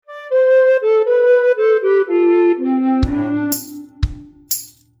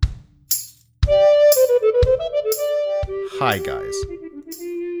Hi, guys.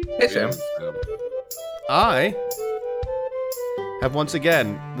 Hey, Sam. I have once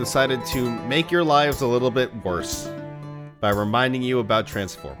again decided to make your lives a little bit worse by reminding you about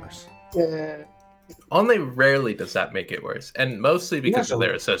Transformers. Yeah. Only rarely does that make it worse, and mostly because of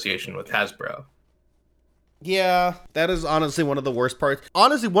their association with Hasbro. Yeah, that is honestly one of the worst parts.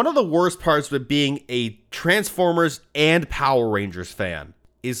 Honestly, one of the worst parts with being a Transformers and Power Rangers fan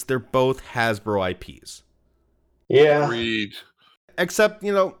is they're both Hasbro IPs. Yeah. Agreed. Except,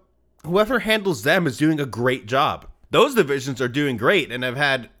 whoever handles them is doing a great job. Those divisions are doing great and have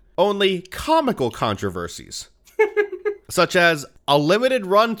had only comical controversies. Such as a limited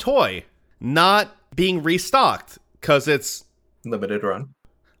run toy not being restocked because it's Limited run.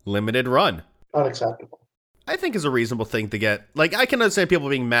 limited run. Unacceptable. I think is a reasonable thing to get. Like, I can understand people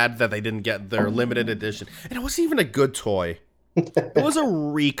being mad that they didn't get their limited edition. And it wasn't even a good toy. It was a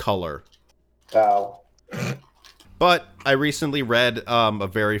recolor. Wow. But I recently read a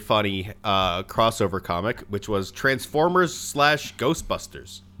very funny crossover comic, which was Transformers /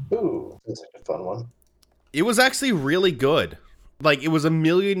 Ghostbusters. Ooh, that's like a fun one. It was actually really good. Like, it was a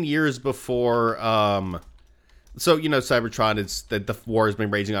million years before... So, Cybertron, it's that the war has been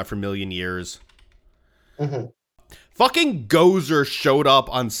raging on for a million years. Mm-hmm. Fucking Gozer showed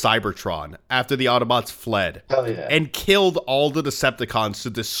up on Cybertron after the Autobots fled. Hell yeah. And killed all the Decepticons to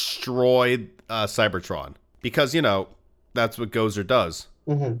destroy Cybertron. Because, that's what Gozer does.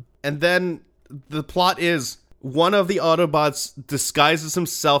 Mm-hmm. And then the plot is one of the Autobots disguises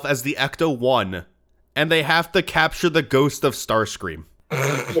himself as the Ecto-1, and they have to capture the ghost of Starscream.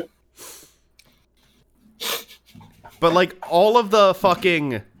 But, like, all of the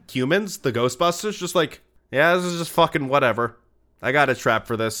fucking humans, the Ghostbusters, just like, yeah, this is just fucking whatever. I got a trap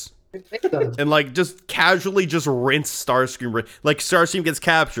for this. And, like, just casually just rinse Starscream. Like, Starscream gets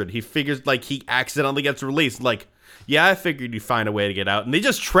captured. He figures, like, he accidentally gets released. Like, yeah, I figured you'd find a way to get out. And they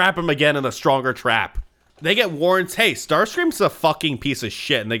just trap him again in a stronger trap. They get warned, hey, Starscream's a fucking piece of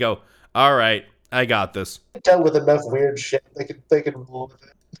shit. And they go, all right, I got this. Dealt with enough weird shit. They can roll with it.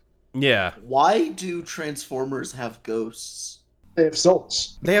 Yeah. Why do Transformers have ghosts? They have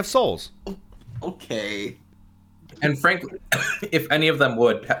souls. They have souls. Okay. And frankly, if any of them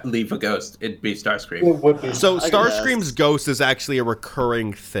would leave a ghost, it'd be Starscream. It would be. So I Starscream's guess. ghost is actually a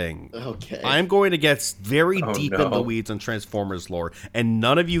recurring thing. Okay. I'm going to get very deep in the no. weeds on Transformers lore, and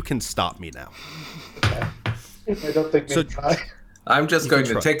none of you can stop me now. I don't think So- they try. I'm just going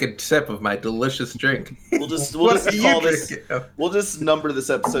can to try. take a sip of my delicious drink. We'll just What call are you this. drinking? We'll just number this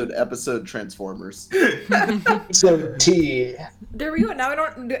episode Transformers. So T. There we go. Now we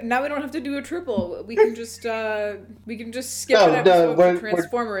don't have to do a triple. We can just skip No, an episode we're- for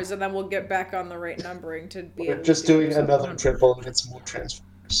Transformers, and then we'll get back on the right numbering to be. We're able just to do doing episode another 100. triple and it's more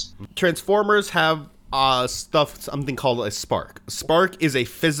Transformers. Transformers have something called a spark. Spark is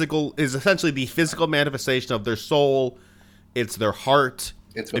essentially the physical manifestation of their soul. It's their heart.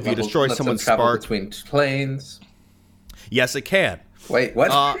 It's If you destroy lets them someone's travel spark- between planes. Yes, it can. Wait, what?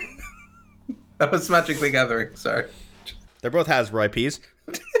 Uh, That was Magic the Gathering. Sorry. They're both Hasbro IPs.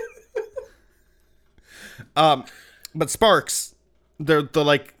 But sparks, they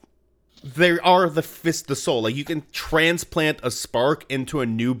are the soul. Like, you can transplant a spark into a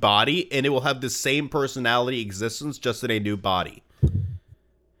new body, and it will have the same personality existence, just in a new body.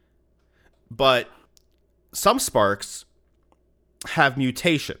 But some sparks have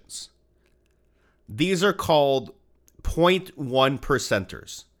mutations. These are called 0.1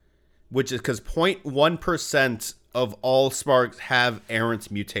 percenters, which is because 0.1% of all sparks have errant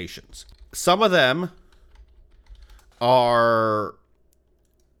mutations. Some of them are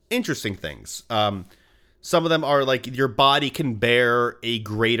interesting things. Some of them are like your body can bear a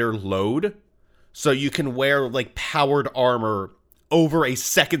greater load, so you can wear like powered armor over a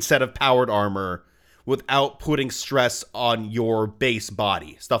second set of powered armor without putting stress on your base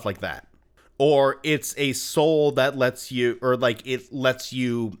body, stuff like that. Or it's a soul that lets you, or like it lets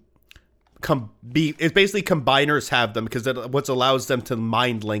you it's basically combiners have them because it what allows them to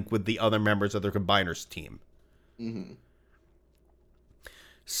mind link with the other members of their combiners team. Mm-hmm.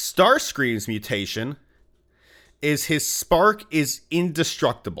 Starscream's mutation is his spark is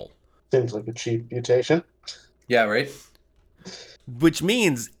indestructible, Seems like a cheap mutation. Yeah, right? which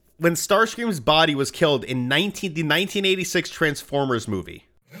means when Starscream's body was killed in the 1986 Transformers movie,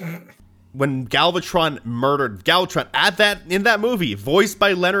 when Galvatron murdered Galvatron in that movie, voiced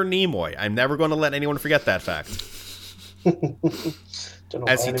by Leonard Nimoy. I'm never going to let anyone forget that fact. Don't know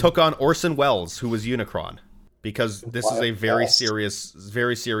As why he any- took on Orson Welles, who was Unicron, because this is a very serious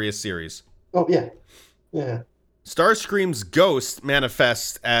series. Oh yeah, yeah. Starscream's ghost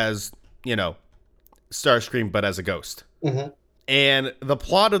manifests as, Starscream, but as a ghost. Mm-hmm. And the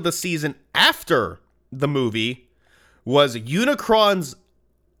plot of the season after the movie was Unicron's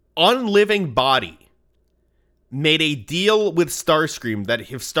unliving body made a deal with Starscream that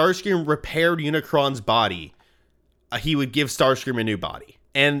if Starscream repaired Unicron's body, he would give Starscream a new body.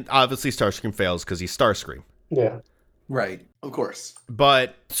 And obviously Starscream fails because he's Starscream. Yeah. Right. Of course.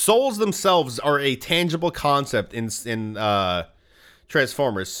 But souls themselves are a tangible concept in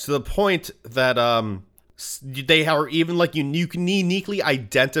Transformers, to the point that they are even like you can uniquely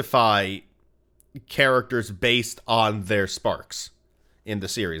identify characters based on their sparks in the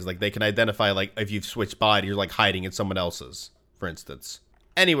series. Like they can identify, like, if you've switched body, you're like hiding in someone else's, for instance.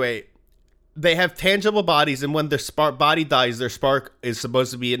 Anyway, they have tangible bodies, and when their body dies, their spark is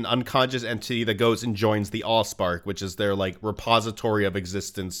supposed to be an unconscious entity that goes and joins the Allspark, which is their like repository of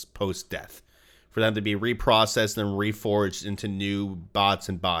existence post-death, for them to be reprocessed and reforged into new bots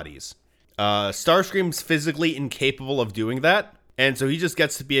and bodies. Starscream's physically incapable of doing that, and so he just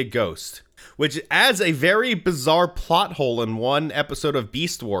gets to be a ghost, which adds a very bizarre plot hole in one episode of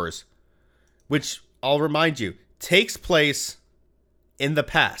Beast Wars, which, I'll remind you, takes place in the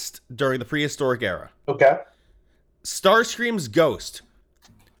past, during the prehistoric era. Okay. Starscream's ghost,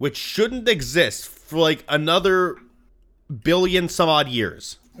 which shouldn't exist for like another billion some odd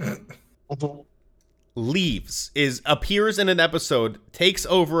years, Mhm. appears in an episode, takes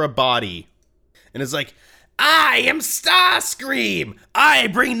over a body, and is like, I am Starscream! I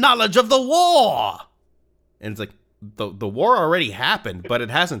bring knowledge of the war! And it's like, the war already happened, but it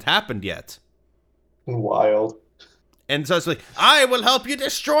hasn't happened yet. Wild. And so it's like, I will help you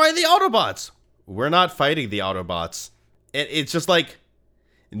destroy the Autobots. We're not fighting the Autobots. It's just like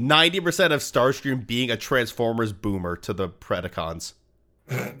 90% of Starscream being a Transformers boomer to the Predacons.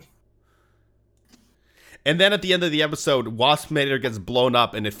 And then at the end of the episode, Waspinator gets blown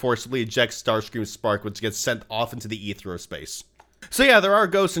up and it forcibly ejects Starscream's spark, which gets sent off into the ether of space. So yeah, there are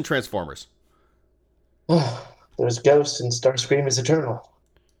ghosts in Transformers. There's ghosts and Starscream is eternal.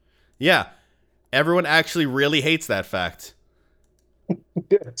 Yeah. Everyone actually really hates that fact.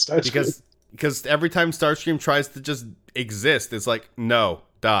 Yeah, Starscream. Because every time Starscream tries to just exist, it's like, no,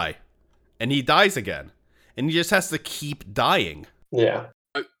 die. And he dies again. And he just has to keep dying. Yeah.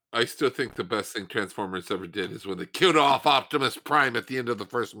 I still think the best thing Transformers ever did is when they killed off Optimus Prime at the end of the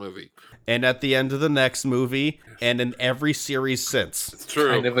first movie. And at the end of the next movie, and in every series since. It's true.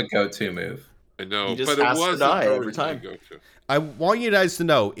 Kind of a go-to move. I know, He just but it has to wasn't die every always time. my go-to. I want you guys to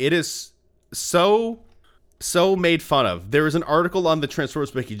know, it is so made fun of. There is an article on the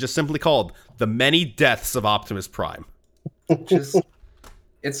Transformers Wiki just simply called The Many Deaths of Optimus Prime. Just,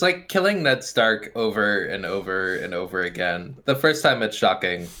 it's like killing Ned Stark over and over and over again. The first time it's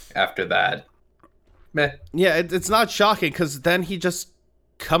shocking. After that, meh. Yeah, it's not shocking, because then he just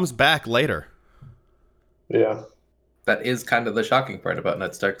comes back later. Yeah. That is kind of the shocking part about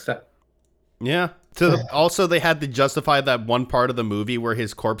Ned Stark's death. Yeah. Also, they had to justify that one part of the movie where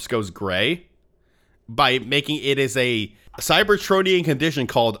his corpse goes gray by making it is a Cybertronian condition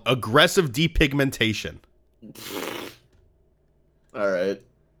called aggressive depigmentation. All right.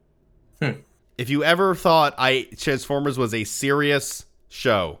 If you ever thought Transformers was a serious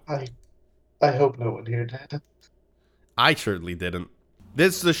show, I hope no one here did. I certainly didn't.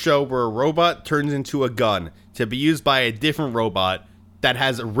 This is the show where a robot turns into a gun to be used by a different robot that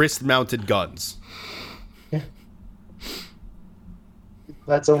has wrist-mounted guns. Yeah.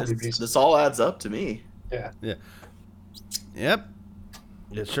 That's only reason. This all adds up to me. Yeah. Yep.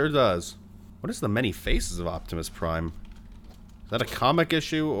 It sure does. What is the many faces of Optimus Prime? Is that a comic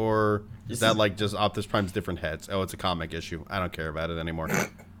issue, or is that like just Optimus Prime's different heads? Oh, it's a comic issue. I don't care about it anymore.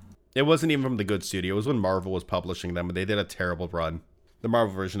 It wasn't even from the good studio. It was when Marvel was publishing them, but they did a terrible run. The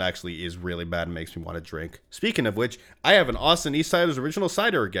Marvel version actually is really bad and makes me want to drink. Speaking of which, I have an Austin Eastsiders original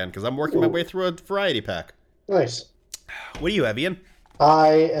cider again, because I'm working my way through a variety pack. Nice. What do you have, Ian? I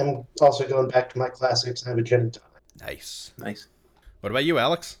am also going back to my classics. I have a gin and tonic. Nice. Nice. What about you,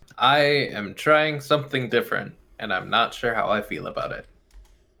 Alex? I am trying something different, and I'm not sure how I feel about it.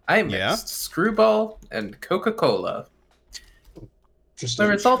 I mixed Screwball and Coca-Cola. The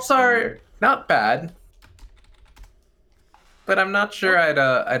results are not bad, but I'm not sure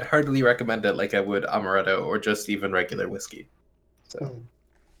I'd hardly recommend it like I would amaretto or just even regular whiskey. So.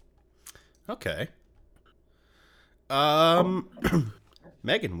 Okay.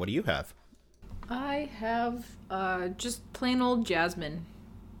 Megan, what do you have? I have just plain old jasmine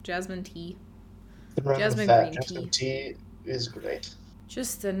tea. Jasmine green Jasmine tea is great.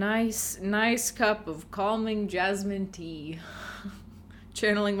 Just a nice cup of calming jasmine tea.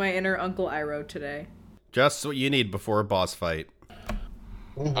 Channeling my inner Uncle Iroh today. Just what you need before a boss fight.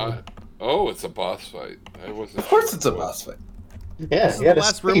 Mm-hmm. Oh, it's a boss fight. I wasn't. Of course, it's a boss fight. Yeah, This is he had the a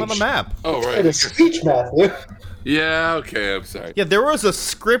last room on the speech. map. Oh, He right. had a speech, Matthew. Yeah. Okay. I'm sorry. Yeah, there was a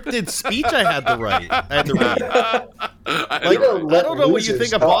scripted speech I had to write. I had to read. I know. I don't know what you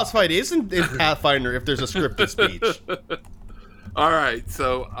think a talk. boss fight is in Pathfinder if there's a scripted speech. All right,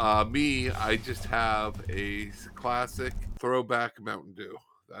 so I just have a classic throwback Mountain Dew.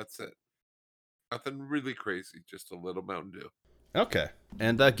 That's it. Nothing really crazy, just a little Mountain Dew. Okay.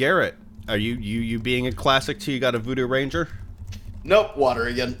 And Garrett, are you being a classic too? You got a Voodoo Ranger? Nope, water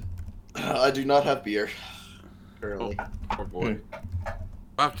again. I do not have beer. Currently. Oh boy.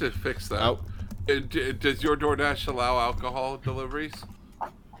 I'll have to fix that. Oh. Does your DoorDash allow alcohol deliveries?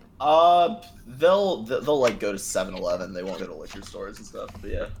 They'll like go to 7-Eleven. They won't go to liquor stores and stuff. But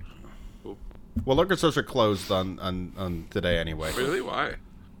yeah. Well, liquor stores are closed on today anyway. Really? Why?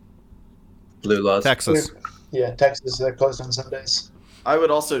 Blue laws. Texas. Yeah, Texas, they're closed on Sundays. I would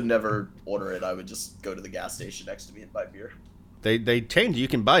also never order it. I would just go to the gas station next to me and buy beer. They changed. You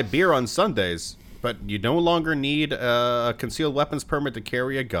can buy beer on Sundays, but you no longer need a concealed weapons permit to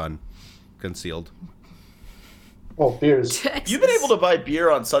carry a gun. Concealed. Oh, beers. Texas. You've been able to buy beer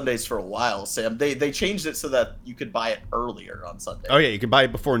on Sundays for a while, Sam. They changed it so that you could buy it earlier on Sunday. Oh yeah, you can buy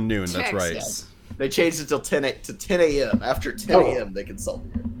it before noon. That's right. Texas. They changed it till 10 a.m. After 10 a.m. they can sell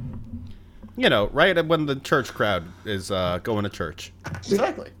beer. You know, right when the church crowd is going to church.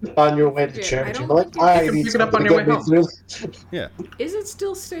 Exactly. On your way to Yeah, I church, don't you're like, think you I can need pick it up something on to your get way me home. through. Yeah. Is it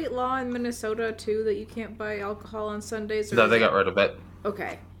still state law in Minnesota too that you can't buy alcohol on Sundays? Or No, is they it- got rid of it.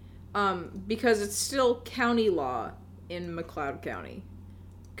 Okay. Because it's still county law in McLeod County.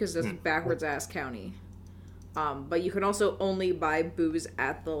 Because that's backwards ass county. But you can also only buy booze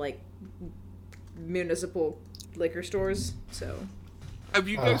at the like municipal liquor stores. So Have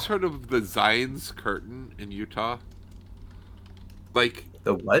you guys heard of the Zion's Curtain in Utah? Like,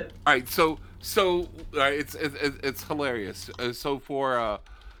 The what? all right, so it's hilarious. So for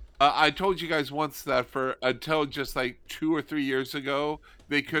I told you guys once that for until just like 2 or 3 years ago,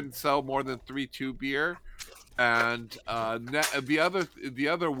 they couldn't sell more than 3.2 beer, and the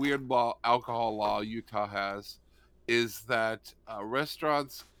other weird alcohol law Utah has is that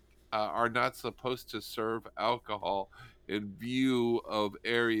restaurants are not supposed to serve alcohol in view of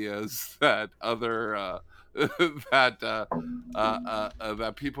areas that other that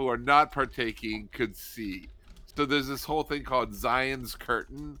people who are not partaking could see. So there's this whole thing called Zion's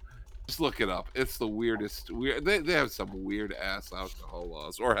Curtain. Just look it up. It's the weirdest. They have some weird ass alcohol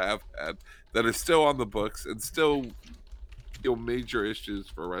laws, or have had, that are still on the books and still major issues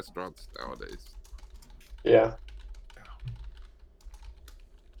for restaurants nowadays. Yeah.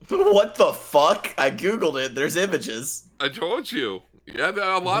 What the fuck? I googled it. There's images. I told you. Yeah, a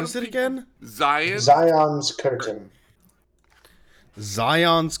lot What of is it people- again? Zion's Curtain.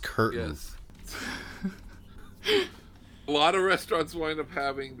 Zion's Curtain. Yes. A lot of restaurants wind up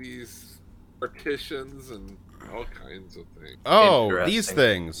having these partitions and all kinds of things. Oh, Interesting. these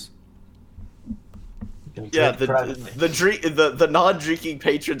things. You can Yeah, drink privately. the non-drinking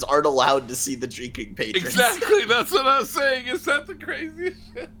patrons aren't allowed to see the drinking patrons. Exactly, that's what I was saying. Is that the craziest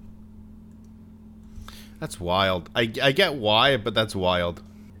shit? That's wild. I get why, but that's wild.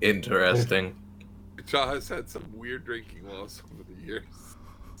 Interesting. Utah has had some weird drinking laws over the years.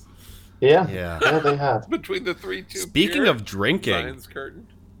 Yeah. Yeah. Yeah, they have. Between the 3.2 Speaking beer, of drinking, Zion's Curtain.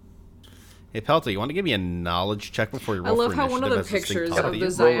 hey Pelta, you want to give me a knowledge check before you I roll love for how one of the initiative as this thing pictures comes of to the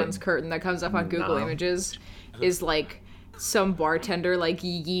you? Zion's Curtain that comes up on Google No. Images is like some bartender like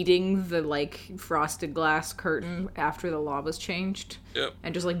yeeting the like frosted glass curtain after the law was changed. Yep.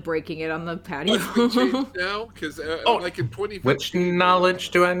 And just like breaking it on the patio. It's been changed now because like in 2015. Which knowledge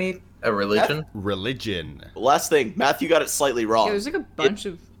do I need? A religion? Religion. Last thing, Matthew got it slightly wrong. Yeah, there's like a bunch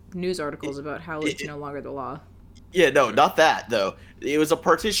of news articles about how it's no longer the law. Yeah, no, not that though. It was a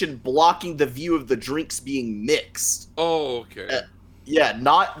partition blocking the view of the drinks being mixed. Oh, okay. Yeah,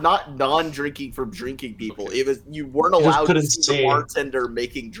 not non-drinking from drinking people. Okay. It was you weren't just allowed to couldn't see the see. bartender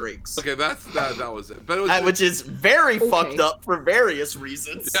making drinks. Okay, that was it. But it was Which is very Okay. fucked up for various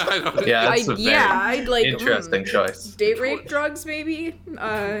reasons. yeah, I know. Yeah, that's a very I'd like interesting choice. date rape drugs maybe. In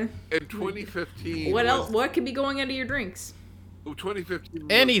 2015. What else? was- What could be going into your drinks? 2015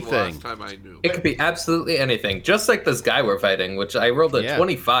 was Anything. the last time I knew. It could be absolutely anything. Just like this guy we're fighting, which I rolled a Yeah.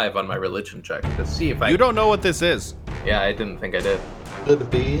 25 on my religion check to see if I... You don't know what this is. Yeah, I didn't think I did. Could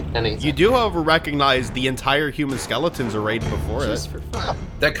be anything. You do, however, recognize the entire human skeletons arrayed before Just it. for fun.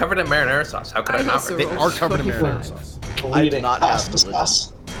 They're covered in marinara sauce. How could I, not also They recognize? are covered in 25. marinara sauce. I do Bleeding not have pasta religion.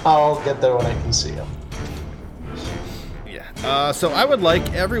 sauce. I'll get there when I can see them. Yeah. So I would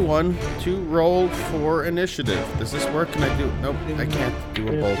like everyone to roll for initiative. Does this work? Can I do? Nope, I can't do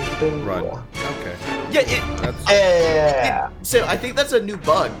a bolt run. Okay. Yeah, so I think that's a new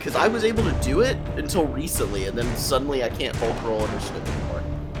bug, because I was able to do it until recently, and then suddenly I can't bulk roll initiative anymore.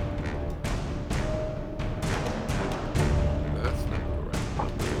 That's not correct.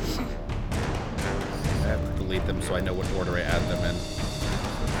 I have to delete them so I know what order I add them in.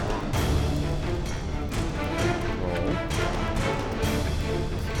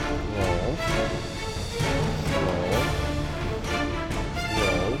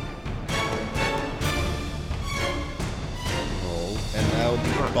 Roll. And now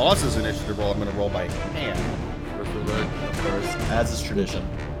the boss's initiative roll, I'm going to roll by hand. Of course, as is tradition.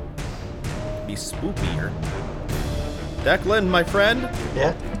 Be spookier. Declan, my friend.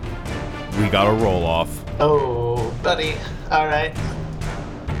 Yeah. We got a roll off. Oh, buddy. All right.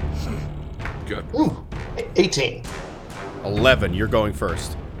 Good. Ooh, 18. 11, you're going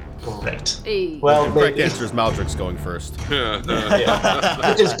first. Great. Hey. Well, The correct maybe answer is Maldrick's going first.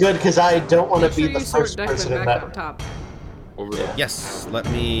 which is good because I don't want to Make sure be the you sort first Declan person in back that. up top. Over there. Yes, let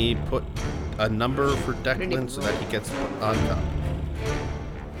me put a number for Declan so that he gets put on top.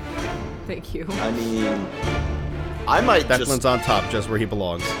 Thank you. I mean, I might Declan's on top, just where he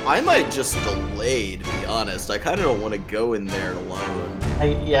belongs. I might just delay, to be honest. I kind of don't want to go in there alone.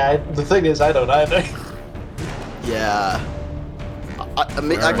 The thing is, I don't either. Yeah. I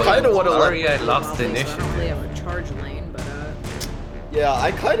mean, I kind of want to Sorry, let. I lost They initiative. have a charge lane, but Yeah,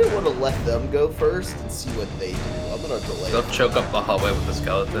 I kind of want to let them go first and see what they do. I'm gonna delay. They'll choke up the hallway with the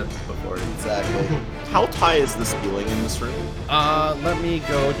skeletons before. Exactly. How high is the ceiling in this room? Let me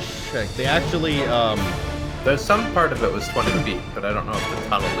go check. They actually, There's some part of it was 20 feet, but I don't know if the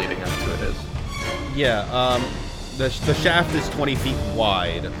tunnel leading up to it is. yeah, the shaft is 20 feet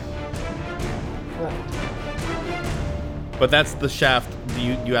wide. But that's the shaft.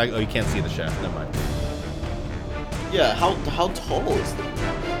 You can't see the shaft. Never mind. Yeah, how tall is the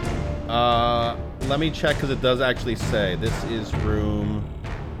room? Let me check because it does actually say this is room.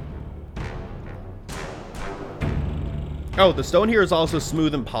 Oh, the stone here is also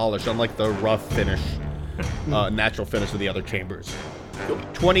smooth and polished, unlike the rough finish, natural finish of the other chambers.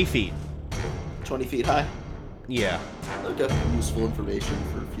 20 feet. 20 feet high? Yeah. Okay, useful information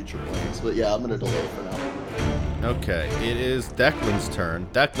for future plans. But yeah, I'm gonna delay for now. Okay, it is Declan's turn.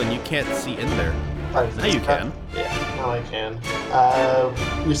 Declan, you can't see in there. Now you can. Yeah, now I can.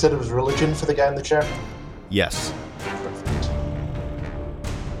 You said it was religion for the guy in the chair? Yes. Perfect.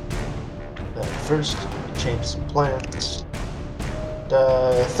 First, change some plans.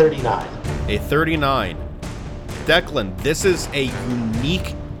 39. A 39. Declan, this is a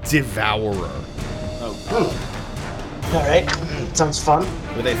unique Devourer. Oh, All right, sounds fun.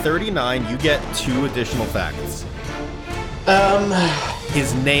 With a 39, you get 2 additional facts.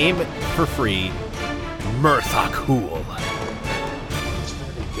 His name, for free, Murthok Huul. It's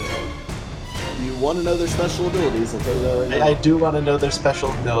very good. you want to know their special abilities? I'll tell you that right now. I do want to know their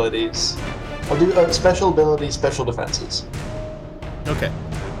special abilities. I'll do special abilities, special defenses. Okay.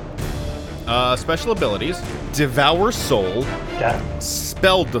 Special abilities: Devour Soul, Yeah.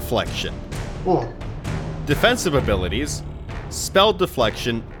 Spell Deflection. Ooh. Defensive abilities: Spell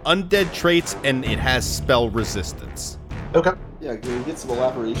Deflection, Undead traits, and it has Spell Resistance. Okay. Yeah, can we get some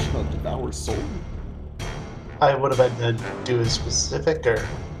elaboration on Devour Soul? I would have had to do a specific or.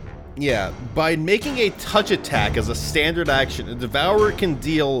 Yeah, by making a touch attack as a standard action, a Devourer can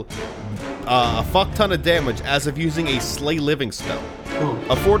deal a fuck ton of damage as if using a Slay Living spell. Ooh.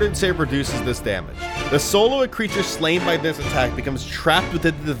 A fortitude save reduces this damage. The soul of a creature slain by this attack becomes trapped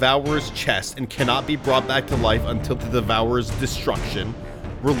within the Devourer's chest and cannot be brought back to life until the Devourer's destruction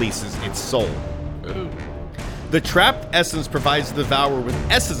releases its soul. The trapped essence provides the Devourer with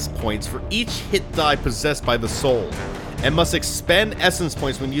essence points for each hit die possessed by the soul, and must expend essence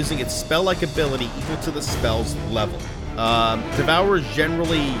points when using its spell-like ability equal to the spell's level. Devourers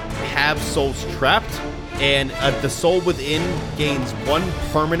generally have souls trapped, and the soul within gains 1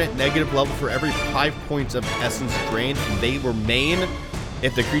 permanent negative level for every 5 points of essence drained, and they remain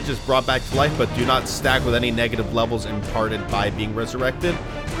if the creature is brought back to life, but do not stack with any negative levels imparted by being resurrected.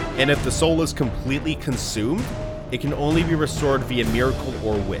 And if the soul is completely consumed, it can only be restored via miracle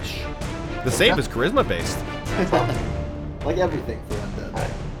or wish. The save is charisma based. Like everything for undead.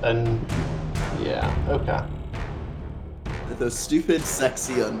 Alright, then. Yeah, okay. Those stupid,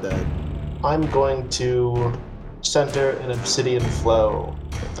 sexy undead. I'm going to center an obsidian flow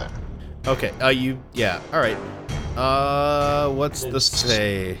right there. Okay, alright. What's the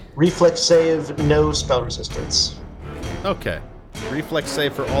say? Reflex save, no spell resistance. Okay. Reflex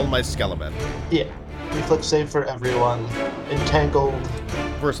save for all my skelemen. Yeah. reflex save for everyone. Entangled,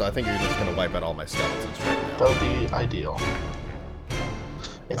 First, I think you're just gonna wipe out all my skeletons right now. that would be ideal.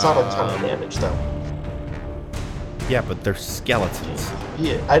 It's not a ton of damage, though. Yeah, but they're skeletons.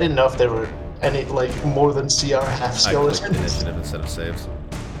 Yeah, I didn't know if there were any, like, more than CR half I clicked skeletons. initiative instead of saves.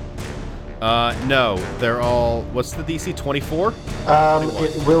 No, they're all. What's the DC? 24?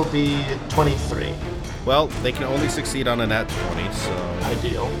 It will be 23. Well, they can only succeed on a nat 20, so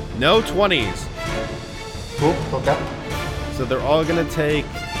Ideal. no 20s. Cool, okay. So they're all gonna take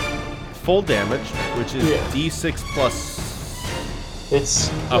full damage, which is Yeah. D6 plus It's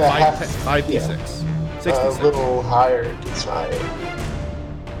 5d6. a 66. little higher, it's high.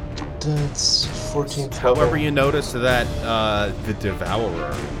 That's 14 total. However, you notice that the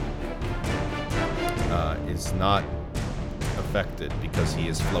Devourer is not affected because he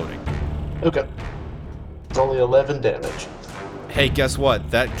is floating. Okay. It's only 11 damage. Hey, guess what?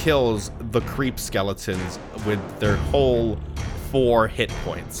 That kills the creep skeletons with their whole 4 hit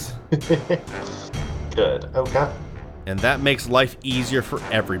points. Good, okay. And that makes life easier for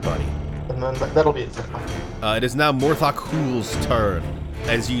everybody. And then that'll be it for mine. It is now Murthok Huul's turn.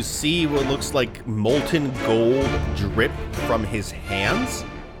 As you see what looks like molten gold drip from his hands.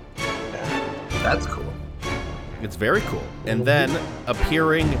 That's cool. It's very cool. And then,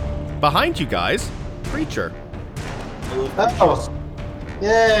 appearing behind you guys, Creature. Oh!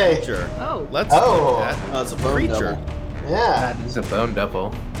 Yay! Creature. Oh. Let's Oh. look at It's a bone Creature. devil. Yeah. That is a bone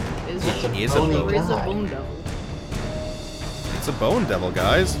devil. Is It's a He is a bony bone. Where's the guy. bone devil? It's a bone devil,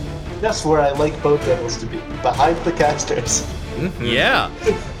 guys. That's where I like bone devils to be. Behind the casters. Mm-hmm. Yeah.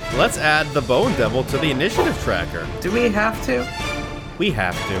 Let's add the bone devil to the initiative tracker. Do we have to? We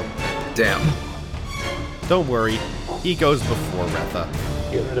have to. Damn. Don't worry. He goes before Retha.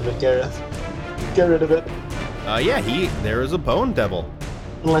 Get rid of it, Gareth. Get rid of it. Yeah, there is a bone devil.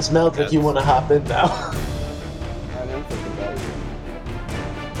 Unless Meldrick, you want to hop in now. I am thinking about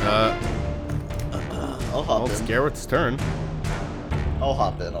it. I'll hop It's in. Garrett's turn. I'll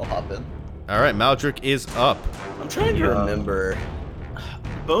hop in. Alright, Maldrick is up. I'm trying to remember.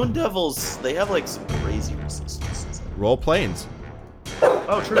 Bone devils, they have like some crazy resistances. Roll planes.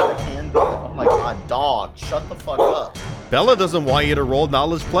 Oh, true. I can be. Oh my god, dog. Shut the fuck up. Bella doesn't want you to roll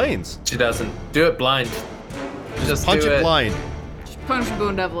knowledge planes. She doesn't. Do it blind. Just Punch do it blind. Just punch the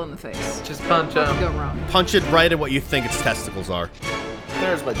bone devil in the face. Just punch What could him. go wrong? Punch it right at what you think its testicles are.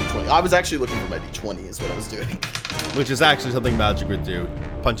 There's my d20. I was actually looking for my d20 is what I was doing. Which is actually something Magic would do.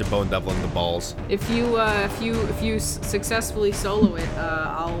 Punch a bone devil in the balls. If you successfully solo it,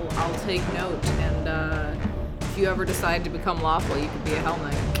 I'll take note, and if you ever decide to become lawful, you could be a Hell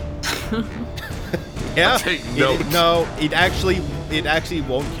Knight. Yeah. take note. It actually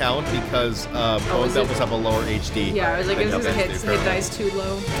won't count because bone is devils it? have a lower HD. Yeah, I was like, than is his Death hit Save dice too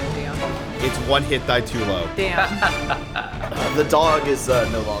low? Damn. It's 1 hit die too low. Damn. The dog is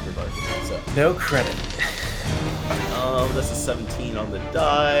no longer barking, so. No credit. That's a 17 on the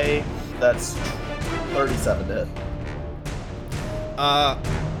die. That's 37 to hit.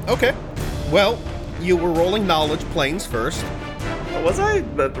 Okay. Well, you were rolling knowledge planes first. Oh, was I?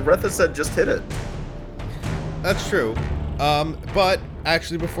 But Retha said just hit it. That's true. But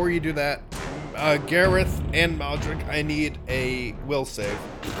actually, before you do that, Gareth and Maldrick, I need a will save.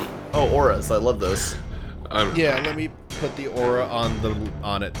 Oh, auras. I love those. Yeah, let me put the aura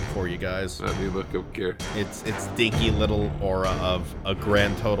on it for you guys. Let me look up here. It's dinky little aura of a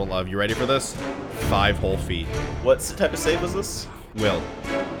grand total of, you ready for this? 5 whole feet. What type of save was this? Will,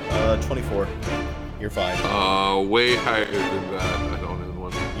 24. you're fine. Way higher than that. I don't have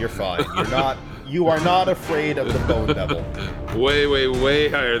one. You're fine. You are not afraid of the bone devil. Way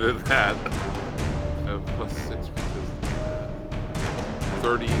higher than that. Plus 6 because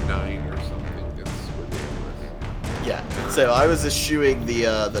 39 or something. That's ridiculous. Yeah. So I was eschewing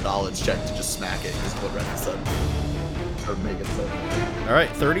the knowledge check to just smack it, is what Retha said. Or Megan said. All right,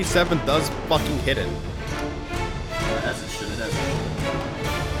 37 does fucking hit it. As it should. Let's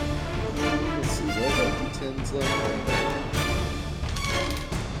see, what are the d10s left?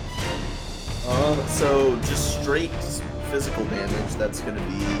 So just straight physical damage, that's gonna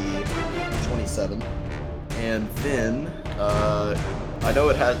be 27. And then, I know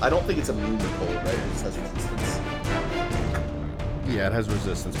it has, I don't think it's immune to cold, right? It just has resistance. Yeah, it has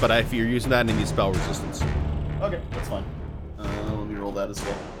resistance, but if you're using that, it needs spell resistance. Okay, that's fine. Let me roll that as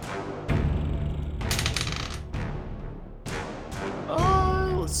well.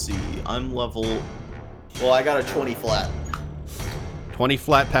 Let's see, I'm level, well, I got a 20 flat. 20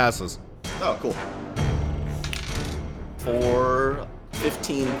 flat passes. Oh, cool. For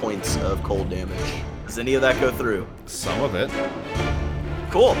 15 points of cold damage. Does any of that go through? Some of it.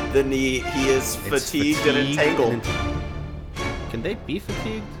 Cool. Then he is fatigued and entangled. Can they be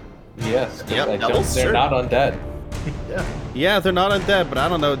fatigued? Yes. Yep, They're not undead. Yeah, they're not undead, but I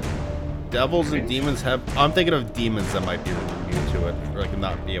don't know. Devils and demons have. I'm thinking of demons that might be immune to it, or like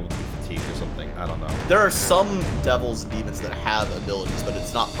not be able to be fatigued or something. I don't know. There are some devils and demons that have abilities, but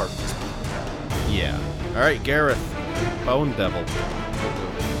it's not part of this people. Yeah. All right, Gareth, Bone Devil.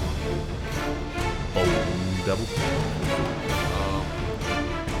 Bone Devil.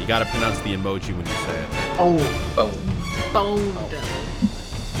 You gotta pronounce the emoji when you say it. Bone Devil.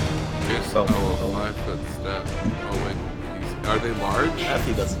 Here's 5 foot step. Oh wait, are they large?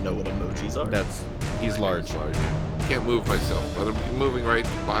 Matthew doesn't know what emojis are. He's large. Can't move myself, but I'm moving right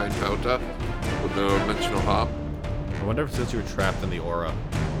behind Velta with the dimensional hop. I wonder if it says you were trapped in the aura.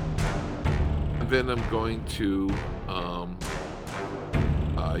 And then I'm going to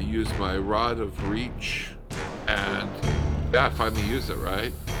use my Rod of Reach, and I finally use it,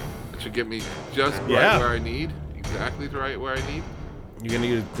 right? It should get me just right where I need. Exactly right where I need. You're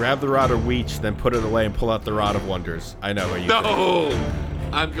gonna grab the Rod of Reach, then put it away and pull out the Rod of Wonders. I know where you No!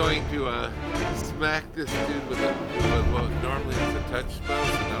 I'm going to smack this dude with what normally is a touch spell,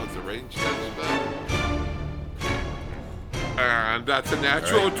 so now it's a ranged touch spell. And that's a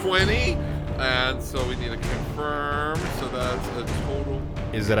natural 20. And so we need to confirm. So that's a total.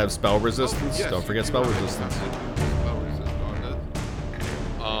 Is it have spell resistance? Yes, Don't forget spell resistance. Spell resistance on it.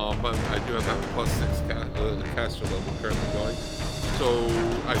 But I do have that +6 caster level currently going. So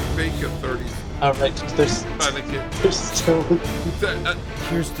I think a 30. Alright, there's still...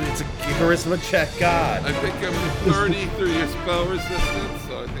 It's a charisma check, God. I think I'm 30 through your spell resistance,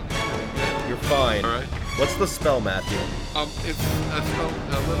 so I think I'm pretty good. You're fine. All right. What's the spell, Matthew? It's a spell,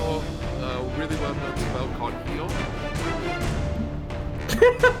 a little, really well-known spell called Heal.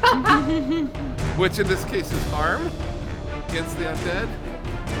 Which in this case is Harm against the undead.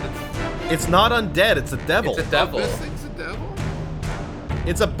 It's not undead, it's a devil. It's a devil. This thing's a devil?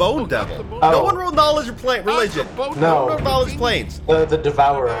 It's a bone devil. Bone No one rolled knowledge or religion. No. No one rolled knowledge planes. The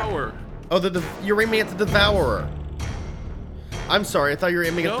Devourer. Devourer. Oh, you're aiming at the Devourer. I'm sorry, I thought you were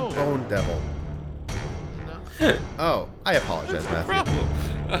aiming at the bone devil. No. Oh, I apologize, No Matthew.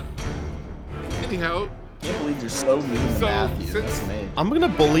 problem. Anyhow, I can't believe you're so mean to So, Matthew. since- That's amazing. I'm gonna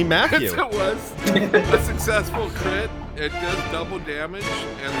bully since Matthew. it was a successful crit, it does double damage,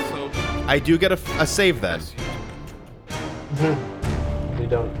 and so I do get a save then. yes,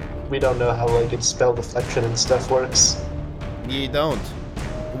 We don't know how its spell deflection and stuff works. You don't.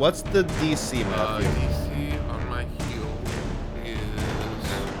 What's the DC, Matthew? DC on my heal is.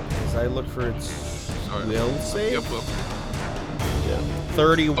 As I look for its will save? Yep.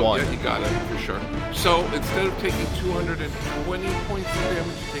 31. Oh, yeah, you got it for sure. So instead of taking 220 points of damage,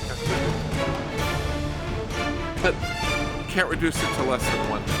 you take 100. But can't reduce it to less than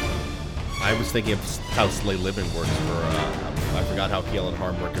 1. I was thinking of how Slay Living works for, I forgot how Heal and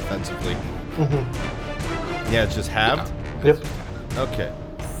Harm work offensively. Yeah, it's just halved? Yep. Okay.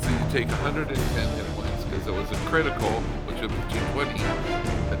 So you take 110 hit points because it was a critical, which would be 220,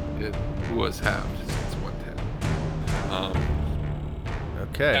 but it was halved, so it's 110.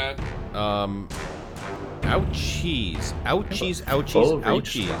 Okay. And Ouchies. Ouchies, Full ouchies,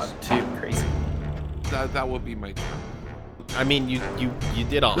 reach ouchies. spot, too. Crazy. that will be my turn. I mean, you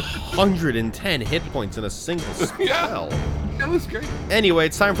did 110 hit points in a single spell. That was great. Anyway,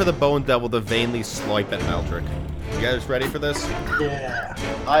 it's time for the Bone Devil to vainly swipe at Maldrick. You guys ready for this? Yeah.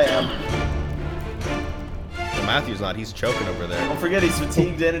 I am. Well, Matthew's not. He's choking over there. Don't forget he's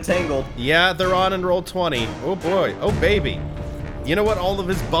fatigued and entangled. Yeah, they're on and roll 20. Oh boy. Oh baby. You know what all of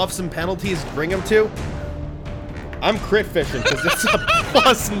his buffs and penalties bring him to? I'm crit fishing because it's a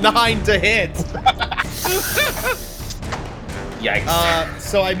 +9 to hit. Yikes.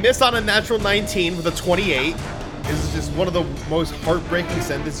 So I miss on a natural 19 with a 28. This is just one of the most heartbreaking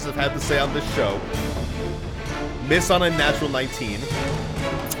sentences I've had to say on this show. Miss on a natural 19.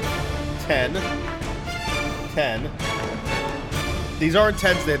 10. 10. These aren't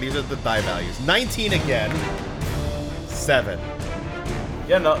 10s there, these are the die values. 19 again. 7.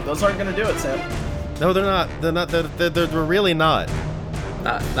 Yeah, no, those aren't gonna do it, Sam. No, they're not. They're really not.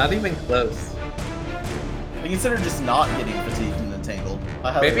 Not even close. I consider just not getting fatigued and entangled.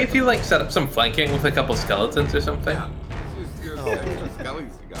 Maybe if you set up some flanking with a couple skeletons or something.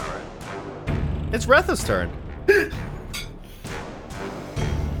 Skellies you got right. It's Retha's turn.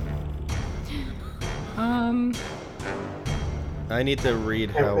 I need to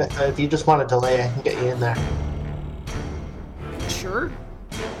read how. If you just want to delay, I can get you in there. Sure.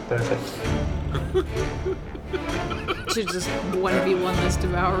 Perfect. Should just 1v1 this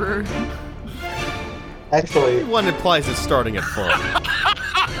Devourer. Actually, One implies it's starting at full.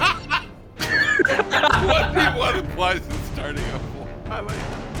 1v1 applies to starting a full. I like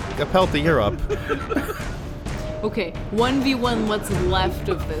it. Pelta, you're up. Okay, 1v1 what's left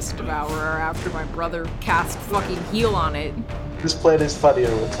of this Devourer after my brother cast fucking heal on it. This plan is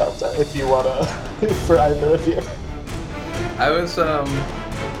funnier with Pelta, if you wanna, for either of you. I was,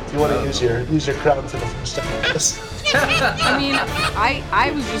 If you wanna use your crown for the first time. I mean,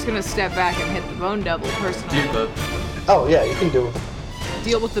 I was just gonna step back and hit the Bone Devil personally. Oh yeah, you can do it.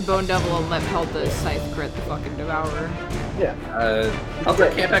 Deal with the Bone Devil and let Pelta scythe crit the fucking Devourer. Yeah.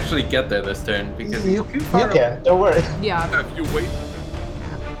 Pelta can't actually get there this turn because You can, don't worry. Yeah. If you wait,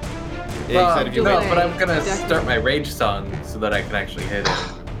 Yeah, you said if you no, wait. but I'm gonna Definitely. start my rage song so that I can actually hit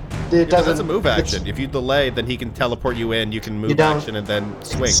it. It doesn't. That's a move action. If you delay, then he can teleport you in. You can move don't- action and then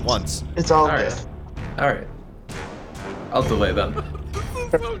swing once. It's all Alright. good. Alright. I'll delay then.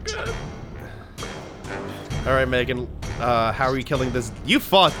 so good. All right, Megan. How are you killing this? You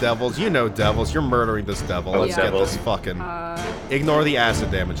fought devils. You know devils. You're murdering this devil. Let's get devils. this fucking. Ignore the acid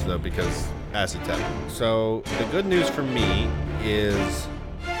damage though, because acid tap. So the good news for me is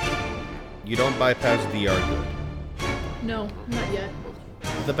you don't bypass DR good. No, not yet.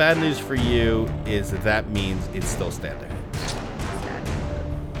 The bad news for you is that means it's still standing.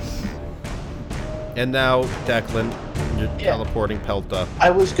 And now, Declan, you're teleporting Pelta. I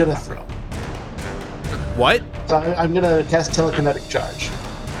was gonna throw. What? So I'm gonna cast telekinetic charge.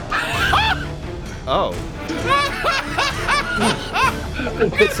 Oh.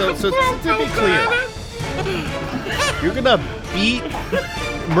 so to be clear, you're gonna beat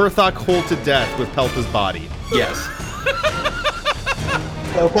Murthok Huul to death with Pelta's body. Yes.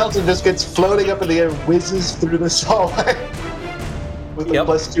 So Pelta just gets floating up in the air, whizzes through this hallway with a Yep.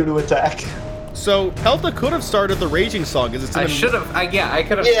 +2 to attack. So Pelta could have started the raging song, as it's I an should have. I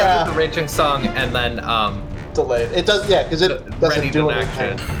could have Yeah. started the raging song and then Delayed. It does, yeah, because it ready doesn't do an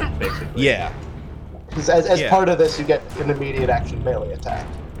anything. action, basically. Yeah. Because as Yeah. part of this, you get an immediate action melee attack.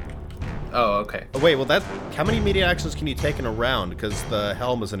 Oh, okay. Oh, wait, well, how many immediate actions can you take in a round? Because the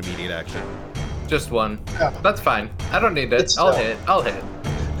helm is an immediate action. Just one. Yeah. That's fine. I don't need it. It's I'll still- hit. I'll hit.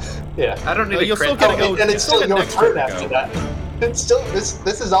 Yeah. I don't need Oh, a you'll crit. still get Oh, go- and it's still still get your next turn turn to after go. that. It's still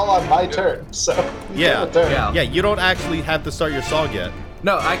this is all on my turn, so you Yeah. get a turn. Yeah. Yeah, you don't actually have to start your song yet.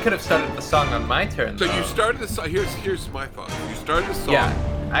 No, I could have started the song on my turn. So though. you started the song. Here's my thought. You started the song. Yeah.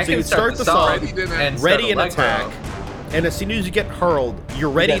 I So can you start the song Ready, then and start Ready and Allegro. attack. And as soon as you get hurled, your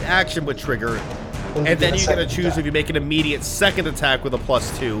ready Okay. action would trigger. And And then a you gotta second choose attack. if you make an immediate second attack with a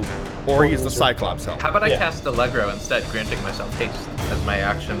 +2, or Or use the use your- Cyclops help. How about I Yeah. cast Allegro instead, granting myself haste as my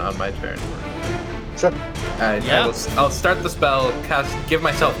action on my turn? Sure. Yeah. I'll start the spell, give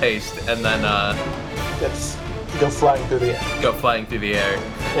myself haste, and then Let's go flying through the air. go flying through the air.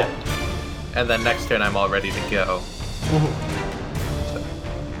 Yeah. And then next turn I'm all ready to go.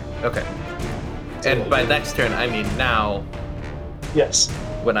 Okay. And by next turn I mean now, Yes.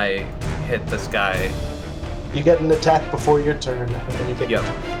 when I hit this guy. You get an attack before your turn, and then you get Yep.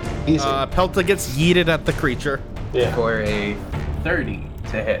 easy. Pelta gets yeeted at the creature. Yeah. For a 30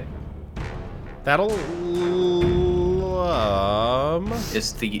 to hit. That'll.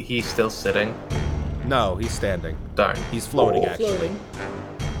 Is he still sitting? No, he's standing. Darn. He's floating, Oh, actually.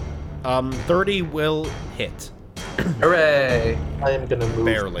 30 will hit. Hooray! I am gonna move.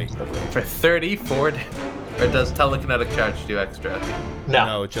 Barely. For 34 or does telekinetic charge do extra?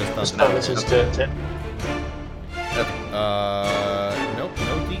 No, it just doesn't. No, it's just to Nope,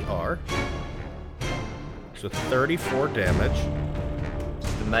 no DR. So 34 damage.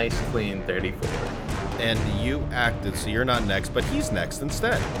 Just a nice clean 34. And you acted, so you're not next, but he's next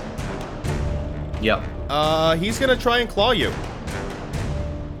instead. Yep. He's gonna try and claw you.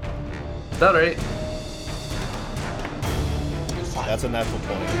 Is that right? That's a natural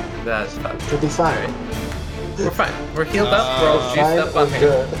 20. That's fine. You'll be fine. Alright. We're fine. We're healed up. We're all juiced Fine up or on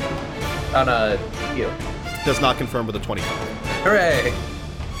good. on a heal. Does not confirm with a 25. Hooray!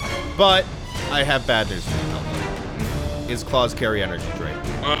 But I have bad news for you, Pelta. His claws carry energy drain.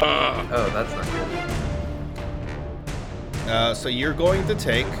 Oh, that's not good. So you're going to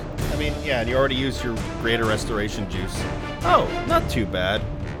take. I mean, yeah, and you already used your greater restoration juice. Oh, not too bad.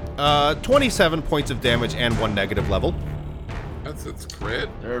 27 points of damage and 1 negative level. That's crit.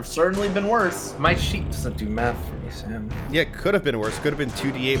 There have certainly been worse. My sheet doesn't do math for me, Sam. Yeah, it could have been worse. Could have been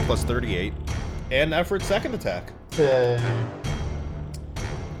 2d8 plus 38. And now for its second attack.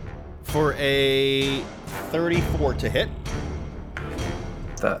 For a 34 to hit.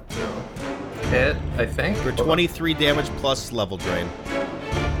 That hit, I think. For 23 damage plus level drain.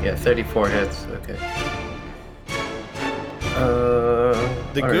 Yeah, 34 hits. Okay.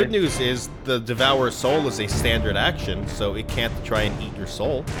 The good news is the Devourer Soul is a standard action, so it can't try and eat your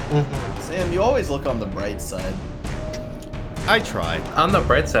soul. Sam, you always look on the bright side. I try. On the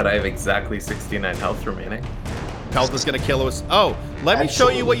bright side, I have exactly 69 health remaining. Pelta's gonna kill us. Oh, let me show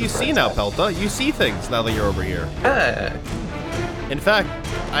you what you see now, Pelta. You see things now that you're over here. In fact,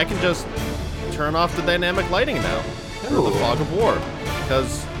 I can just turn off the dynamic lighting now. Or the fog of war.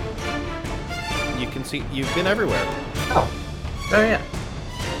 Because you can see, you've been everywhere. Oh yeah.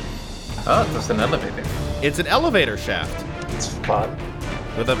 Oh, it's just an elevator. It's an elevator shaft. It's fun.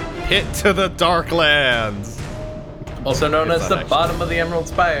 With a pit to the Darklands. Also known It's as not the actually. bottom of the Emerald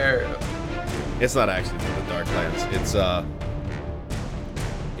Spire. It's not actually to the Darklands.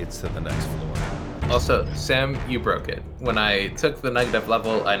 It's to the next floor. Also, Sam, you broke it. When I took the negative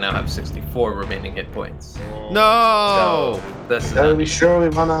level, I now have 64 remaining hit points. No! So, this Are we sure we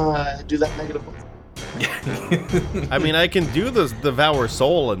wanna do that negative one? I mean, I can do the Devour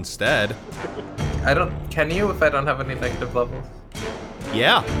Soul instead. Can you if I don't have any negative levels?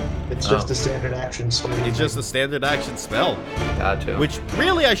 Yeah, It's just a standard action. So it's just a standard action spell. Gotcha. Which,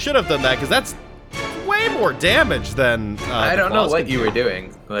 really, I should have done that, because that's way more damage than I don't know what you were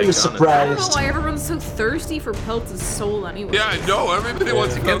doing. Like, I was honestly. I don't know surprised. why everyone's so thirsty for Pelta's soul anyway. Yeah, I know. Everybody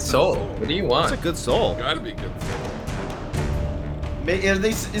wants It's to a good soul. What do you It's want? a good soul. Gotta be good. Is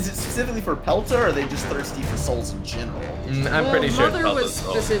it specifically for Pelta, or are they just thirsty for souls in general? I'm pretty sure it's Mother Pelta's was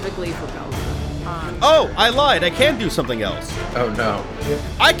soul. specifically for Pelta. Oh, I lied. I can do something else. Oh no.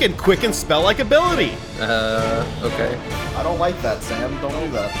 I can quicken spell-like ability. Okay. I don't like that, Sam. Don't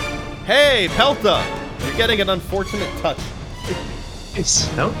do that. Hey, Pelta, you're getting an unfortunate touch. It's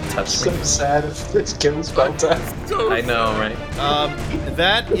Don't touch so me. sad if this kills Belta. I know, right?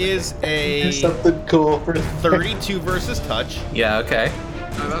 That is Do a something cool for 32 versus touch, Yeah, okay.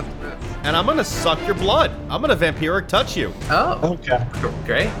 No, that's bad. and I'm gonna suck your blood. I'm gonna vampiric touch you. Oh, Okay.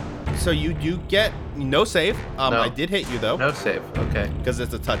 great. So you do get no save. No. I did hit you though, No save. Okay. because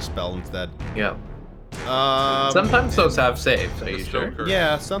it's a touch spell instead. Yeah. Sometimes Sometimes those have saves. Are you sure? Stoker.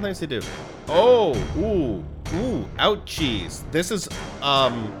 Yeah, sometimes they do. Oh, ooh, ouchies. This is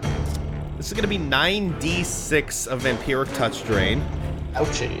gonna be 9d6 of vampiric touch drain.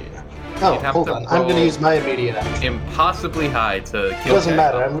 Ouchie. Oh, You'd have hold to on. I'm roll- gonna use my immediate action. Impossibly high to It kill. doesn't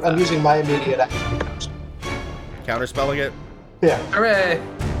guys matter. all the I'm time. using my immediate action. Counterspelling it. Yeah. Hooray!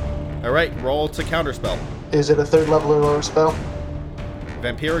 All right, roll to counterspell. Is it a third level or lower spell?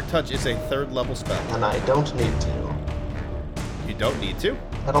 Vampiric touch is a 3rd level spell. And I don't need to. You don't need to.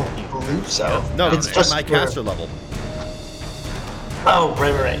 I don't believe so. No, it's it's just my for- caster level. Oh,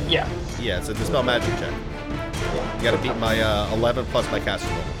 right. Yeah. Yeah, it's a dispel magic check. You gotta beat my 11 plus my caster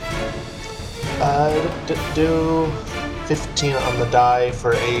level. Do 15 on the die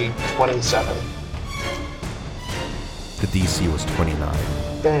for a 27. The DC was 29.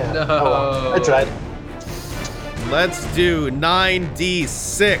 Damn. No. Oh, well. I tried. Let's do 9d6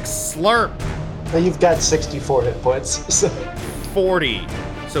 slurp Now you've got 64 hit points. So 40.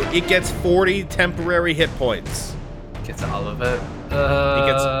 So it gets 40 temporary hit points. Gets all of it. It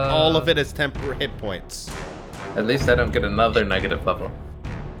gets all of it as temporary hit points. At least I don't get another negative level.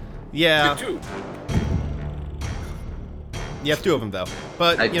 Yeah, You do. you have 2 of them though.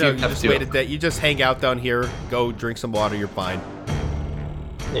 But I you do know, you have just 2 wait of a day. You just hang out down here, go drink some water. You're fine.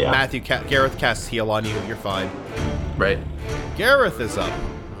 yeah. Gareth casts heal on you. You're fine. Right. Gareth is up.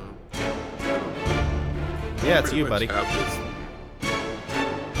 Yeah, it's you, buddy.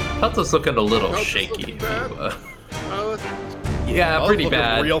 Pelta's looking a little Pelta's shaky. looking if you, bad. yeah, Oh, pretty looking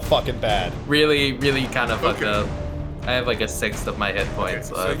bad. Real fucking bad. Really kind of fucked Okay. up. I have like a 1/6 of my hit points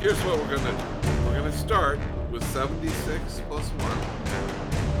So left. here's what we're gonna do. We're gonna start with 76 plus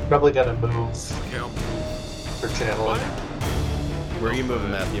 1. Probably gotta move Count. for channeling. Where are you moving,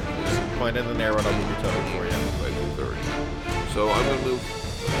 Matthew? Just point at an arrow and I'll move your totem for you. 30. So I'm gonna move.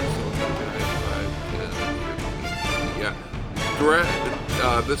 So 5, 10, 15. Yeah.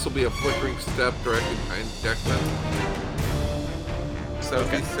 Direct. This will be a flickering step directed behind Declan.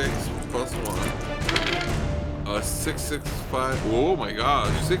 76 plus 1. 665. Oh my gosh.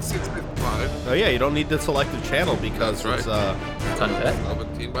 6665. Oh yeah, you don't need the selective channel because That's it's It's undead.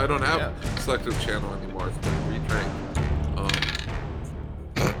 17. But I don't have Yeah. selective channel anymore. It's been retrained.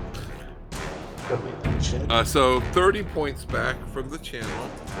 So 30 points back from the channel.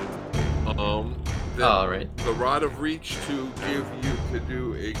 Then All right. the Rod of Reach to give you to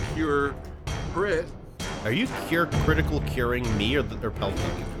do a cure crit. Are you critical curing me or Pelta?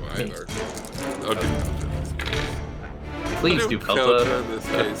 Either. Okay. Please do Pelta Pelta. in this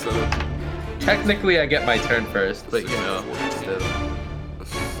case. So Technically, I get my turn first, but you know, 14. still. A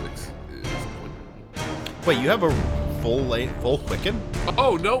 6 is 20. Wait, you have a full quicken?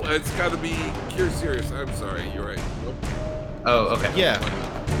 Oh no, it's got to be Cure Serious. I'm sorry, you're right. Nope. Oh, okay. Yeah.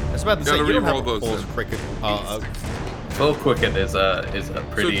 I was about to say, Gotta you don't have re-roll a full those quicken. Full quicken is a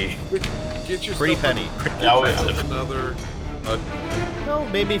pretty. So, get yourself Pretty penny. another. No,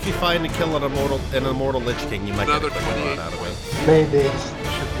 maybe if you find and kill an immortal Lich King, you might get a Another quick 28 run out of it. Maybe.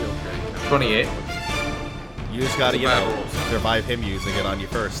 Should be okay. 28. You just gotta, It's a bad roll. survive him using it on you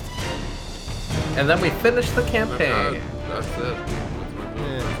first. And then we finish the campaign. That's it. That's my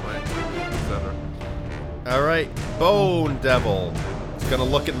move. That's my etc. Alright, Bone Devil. It's gonna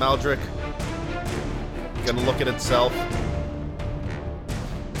look at Maldrick. Gonna look at itself.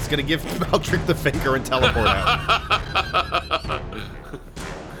 It's gonna give Maldrick the finger and teleport out.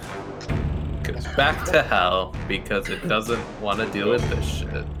 Goes back to hell because it doesn't want to deal with this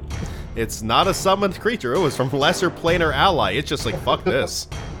shit. It's not a summoned creature. It was from lesser planar ally. It's just like, fuck this.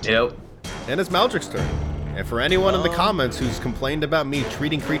 Yep. And it's Maldrick's turn. And for anyone in the comments who's complained about me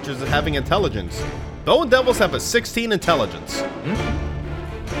treating creatures as having intelligence, Bone Devils have a 16 intelligence.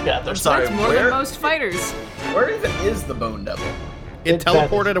 Yeah, there's Sorry, That's more where- than most fighters. Where even is the Bone Devil? It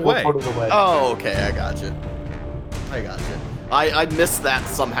teleported away. Oh, okay, I got you. I missed that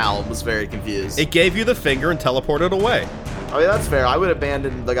somehow. Was very confused. It gave you the finger and teleported away. I mean, that's fair. I would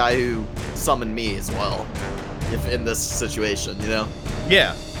abandon the guy who summoned me as well, if in this situation, you know.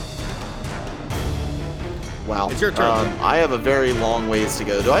 Yeah. Wow. It's your turn. I have a very long ways to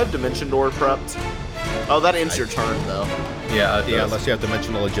go. Do I have Dimension Door prepped? Oh, that ends your turn though. Yeah. It Yeah, does. unless you have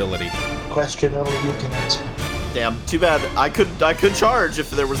dimensional agility. Question only you can answer. Damn. Too bad. I could charge if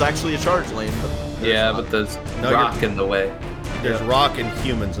there was actually a charge lane. But there's Yeah, not. but there's No, rock in the way. There's rock and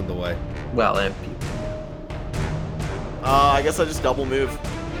humans in the way. Well, and people. I guess I just double move.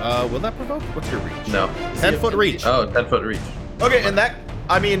 Will that provoke? What's your reach? No. 10-foot reach. Oh, 10-foot reach. Okay, and that.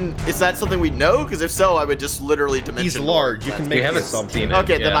 I mean, is that something we know? Because if so, I would just literally dimension. He's door. large. You can make the haven't assumption. seen it.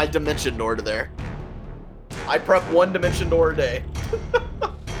 Okay, then Yeah. I dimension door to there. I prep one dimension door a day.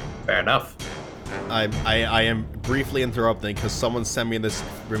 Fair enough. I am briefly interrupting because someone sent me this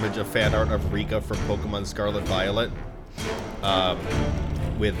image of fan art of Rika from Pokemon Scarlet Violet,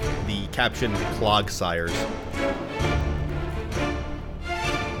 with the caption "Clodsires."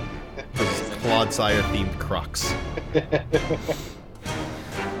 Clodsire themed Crocs.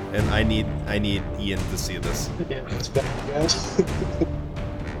 And I need Ian to see this. Yeah, it's bad, guys.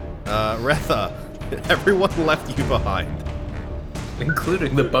 Retha, everyone left you behind,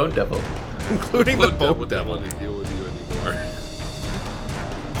 Including the Bone Devil. including the Bone Don't Devil. want to deal with you anymore.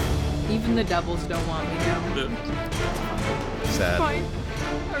 Even the devils don't want me now. Sad. Fine.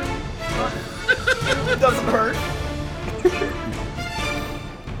 It doesn't hurt.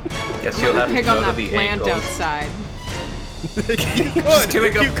 Guess I'm you'll have gonna to pick on go to that the plant ankles. outside. You could, gonna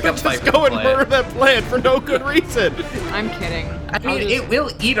go you could fight just with go the and plant. murder that plant for no good reason. I'm kidding. I mean, it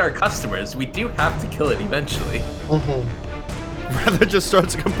will eat our customers. We do have to kill it eventually. Mm-hmm. Rather just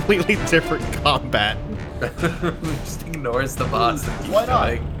starts a completely different combat. Just ignores the boss and keeps Why not?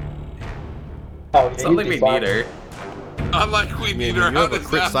 going. Oh, yeah, It's not like we need her. Unlike we need you her. have How a does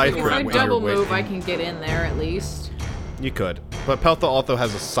crit that scythe work? crit If I when you're double move, waiting. I can get in there at least. You could, but Peltha also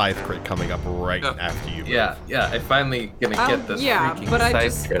has a scythe crit coming up right Yeah. after you. Yeah, I'm finally gonna get this yeah, freaking but I scythe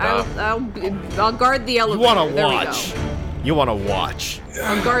just crit off. I'll guard the You elevator. want to There we watch? go. You want to watch?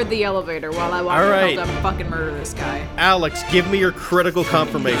 I'll guard the elevator while I watch All right. them fucking murder this guy. Alex, give me your critical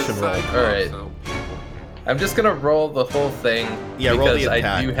confirmation roll. Alright. So, I'm just gonna roll the whole thing Yeah, roll the because I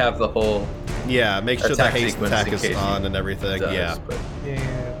attack. do have the whole Yeah, make sure the attack haste sequence attack in is case on he and everything. does, Yeah, but Yeah.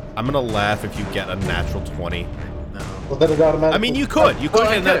 I'm gonna laugh if you get a natural 20. Well, then it automatically. I mean, you could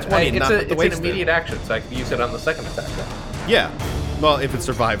well, get that 20, it's not a, the it's an waste immediate action, so I can use it on the second attack. Then. Yeah, well, if it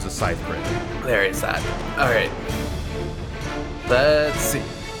survives a scythe crit. There is that. Alright. Let's see.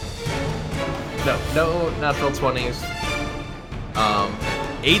 No natural 20s.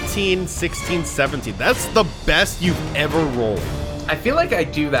 18, 16, 17. That's the best you've ever rolled. I feel like I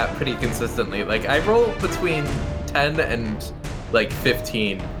do that pretty consistently. Like, I roll between 10 and, like,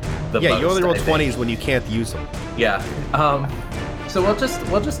 15 the Yeah, most, you only roll I think. 20s when you can't use them. Yeah. So we'll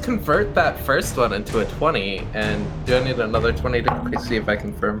just convert that first one into a 20, and do I need another 20 to see if I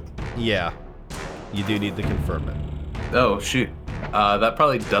confirm? Yeah, you do need to confirm it. Oh, shoot. That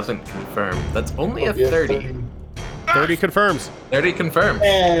probably doesn't confirm. That's only a Yeah, 30. 30 confirms. 30 confirmed.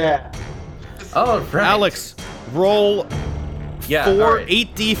 Yeah. Oh, right. Alex, roll Yeah, 4 alright.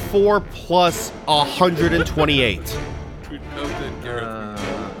 8d4 plus 128. Pelton, Gareth.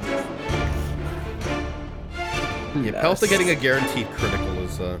 Yeah, Peltha getting a guaranteed critical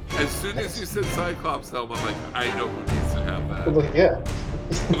is As soon as you said Cyclops helm, I'm like, I know who needs to have that. Like, yeah.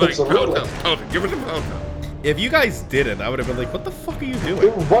 Like, Absolutely. Pelton, give it to Pelton. If you guys didn't, I would have been like, what the fuck are you doing?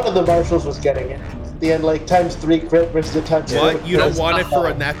 One of the marshals was getting it. The end, like, ×3 crit versus the ×2. What? You don't want it for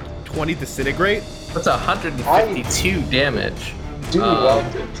a nat 20 disintegrate? That's 152 damage. Dude,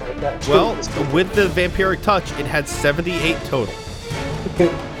 Well, with the vampiric touch, it had 78 total.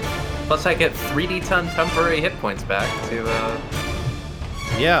 Plus, I get 3d10 temporary hit points back to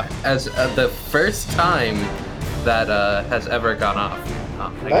Yeah. as the first time that has ever gone off.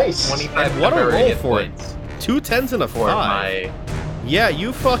 Nice. 25 And what a temporary roll hit for it. points 2 10s and a for 5. my. Yeah,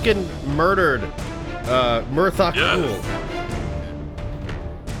 you fucking murdered Murthok Huul.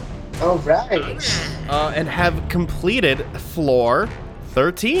 All right. And have completed floor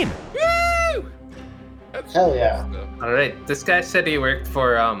 13. Hell yeah. All right, this guy said he worked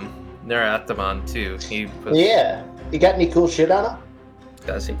for Neratamon too. He was, Yeah. You got any cool shit on him?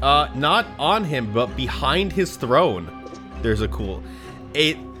 Does he? Not on him, but behind his throne. There's a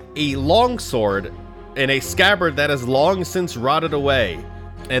longsword and a scabbard that has long since rotted away.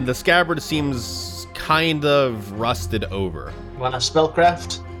 And the scabbard seems kind of rusted over. Want a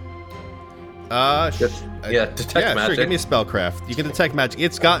spellcraft? Detect yeah, magic. sure, give me a spellcraft. You can detect magic.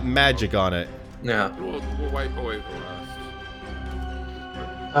 It's got magic on it. Yeah. We'll wipe away the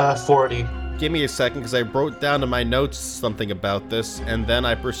rest. 40. Give me a second, because I wrote down in my notes something about this, and then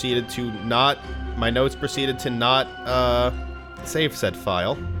I proceeded to not... My notes proceeded to not, save said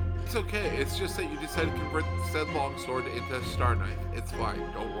file. It's okay. It's just that you decided to convert said longsword into a star knife. It's fine.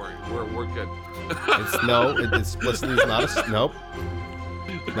 Don't worry. We're good. It explicitly is not a... Nope.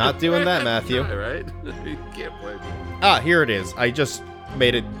 Not doing that, Matthew. All right? You can't blame me. Here it is. I just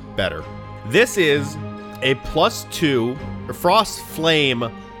made it better. This is a +2 Frost Flame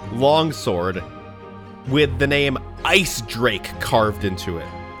longsword with the name Ice Drake carved into it.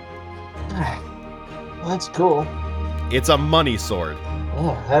 Well, that's cool. It's a money sword.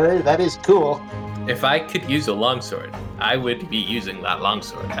 Oh, that is cool. If I could use a longsword, I would be using that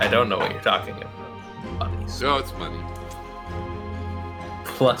longsword. I don't know what you're talking about. Money. No, it's money.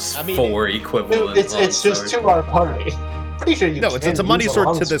 Plus I mean, 4 equivalent. It's just to our party. Pretty sure you No, can it's a money use sword to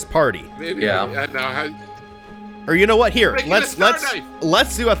longsword. this party. Maybe. Yeah. Now, Or you know what? Here, Make it a let's star knife.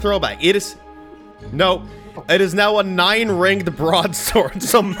 let's do a throwback. It is no, it is now a 9-ringed broadsword,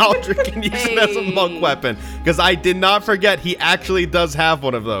 so Maldrick can use it as a monk weapon. Because I did not forget he actually does have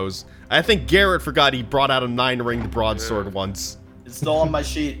one of those. I think Garrett forgot he brought out a 9-ringed broadsword once. It's still on my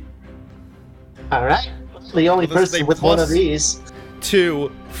sheet. All right. The only This is person a with one of plus- these.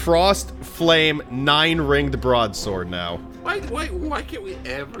 2 Frost Flame 9-ringed broadsword now. why can't we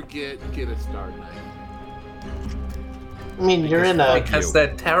ever get a star knife? I mean, you're in a. Because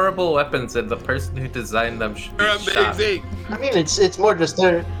they're terrible weapons, and the person who designed them should be They're shot. amazing. I mean, it's more just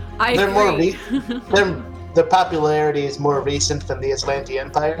they're I more agree. the popularity is more recent than the Atlantean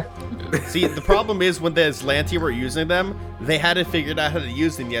Empire. See, the problem is when the Aslanti were using them, they hadn't figured out how to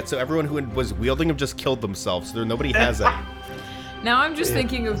use them yet, so everyone who was wielding them just killed themselves. So nobody has that. Now I'm just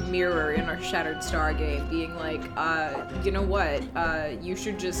thinking of Mirror in our Shattered Star game, being like, you know what? You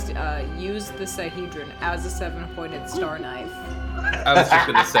should just use the Sahedron as a 7-pointed star knife. I was just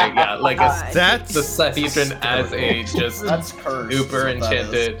gonna say, yeah, like That's the Sahedron as a just That's cursed. uber is what that is.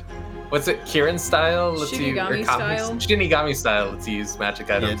 enchanted. What's it? Kirin style? Shinigami style? Shinigami style. Let's use magic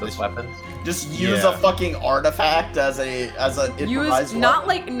items Yeah, as weapons. Just use Yeah. a fucking artifact as an improvised Use not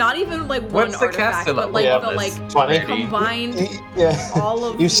weapon. not even like one What's the artifact, casting but level like on the this? like 20. combined Yeah. all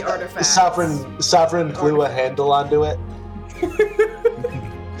of You the artifacts. sovereign glue a handle onto it.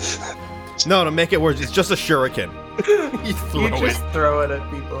 No, to make it worse, it's just a shuriken. You throw You just it. throw it at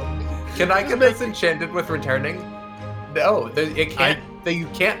people. Can I get this enchanted with returning? No, it can't. You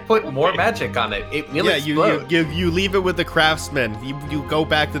can't put more magic on it. It will Yeah, explode. you leave it with the craftsman. You go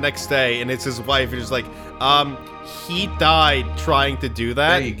back the next day, and it's his wife. You're just like, he died trying to do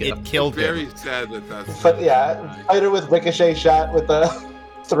that. There you go. It killed Very him. sad that that's. But yeah, fighter with ricochet shot with the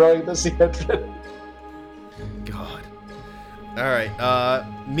throwing the secret. God. All right.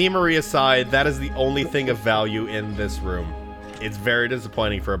 Memory aside, that is the only thing of value in this room. It's very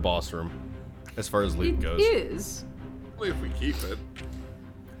disappointing for a boss room, as far as loot It goes. is. Only if we keep it.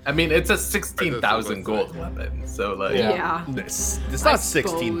 I mean, it's a 16,000 gold weapon, so like. Yeah. It's I not suppose.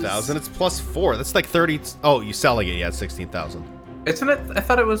 16,000. It's +4. That's like 30. Oh, you selling it? Yeah, 16,000. Isn't it? I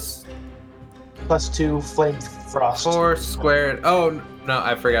thought it was +2 flame frost. 4 squared. Oh no,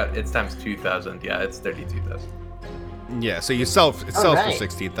 I forgot. It's times 2,000. Yeah, it's 32,000. Yeah, so you sell it sells for right.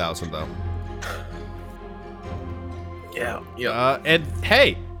 16,000 though. Yeah. And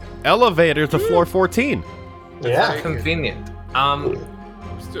hey, elevator to floor 14. Yeah. Convenient.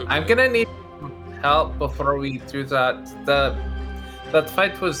 Still I'm good. gonna need help before we do that. That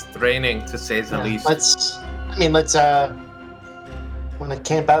fight was draining, to say the least. I mean, let's want to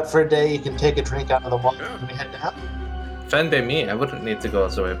camp out for a day. You can take a drink out of the water and we head down. Fine by me. I wouldn't need to go all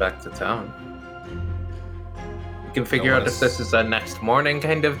the way back to town. We can figure out if this is a next morning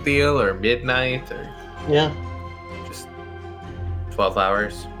kind of deal or midnight or just 12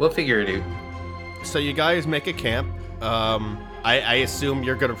 hours. We'll figure it out. So you guys make a camp. I assume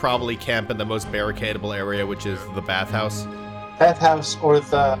you're going to probably camp in the most barricadable area, which is the bathhouse. Bathhouse or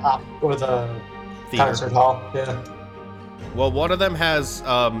the Theater. concert hall. Yeah. Well, one of them has.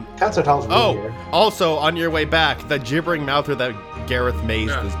 Concert hall's really weird. Also on your way back, the gibbering mouther that Gareth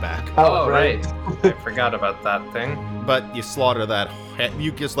mazed is back. Oh, right. I forgot about that thing. But you slaughter that.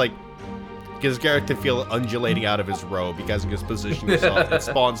 You just gives Gareth to feel undulating out of his robe. You guys can just position yourself. It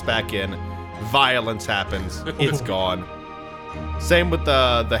spawns back in. Violence happens. It's gone. Same with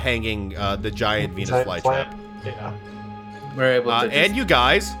the hanging, the giant Venus flytrap. Yeah. We're able to and you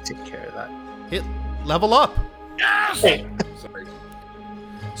guys take care of that. hit level up. Yes! Sorry.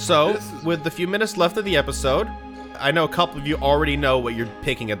 So, with the few minutes left of the episode, I know a couple of you already know what you're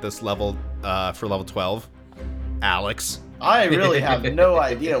picking at this level for level 12. Alex. I really have no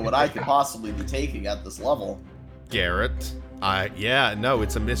idea what I could possibly be taking at this level. Garrett.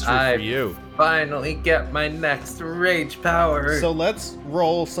 It's a mystery for you. Finally get my next rage power. So let's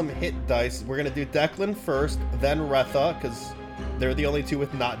roll some hit dice. We're going to do Declan first, then Retha, because they're the only two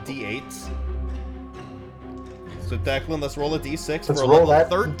with not D8s. So Declan, let's roll a D6 Let's for roll level that.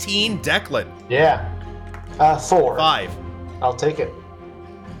 13 Declan. Yeah. 4. 5. I'll take it.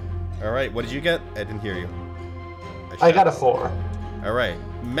 All right, what did you get? I didn't hear you. I got a 4. All right,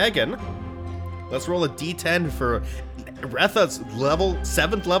 Megan, let's roll a D10 for Retha's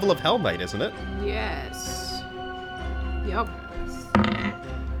 7th level of Hell Knight, isn't it? Yes. Yep.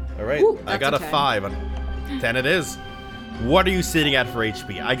 All right, Ooh, I got that's a a 10. 5 on 10 it is. What are you sitting at for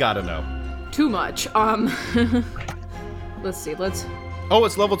HP? I gotta know. Too much. Let's see. Oh,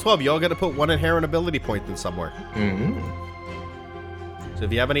 it's level 12. You all gotta put one inherent ability point in somewhere. Mm-hmm. So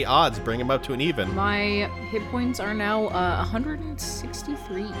if you have any odds, bring them up to an even. My hit points are now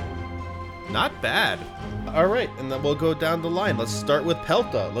 163. Not bad. All right, and then we'll go down the line. Let's start with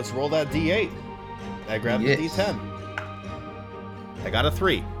Pelta. Let's roll that D8. I grabbed the D10. I got a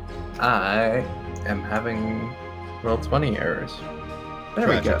 3. I am having roll 20 errors. There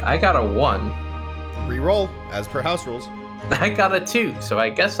Tragic. we go. I got a 1. Reroll, as per house rules. I got a 2, so I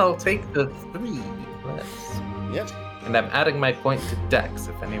guess I'll take the 3. Yep. And I'm adding my point to Dex,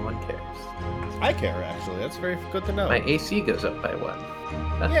 if anyone cares. I care, actually. That's very good to know. My AC goes up by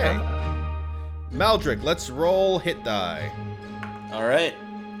 1. Yay. Maldrick, let's roll hit die. All right.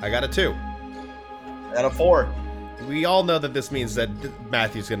 I got a 2. I got a 4. We all know that this means that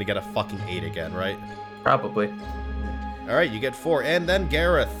Matthew's gonna get a fucking 8 again, right? Probably. All right, you get 4. And then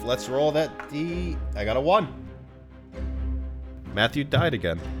Gareth, let's roll that D. I got a 1. Matthew died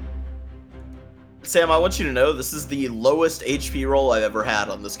again. Sam, I want you to know this is the lowest HP roll I've ever had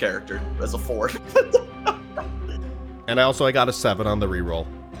on this character as a 4. And I got a 7 on the reroll.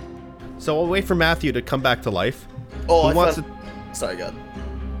 So we'll wait for Matthew to come back to life. Oh, Sorry, God.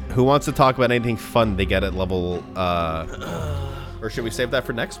 Who wants to talk about anything fun they get at level, or should we save that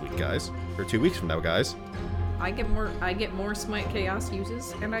for next week, guys? Or 2 weeks from now, guys? I get more Smite Chaos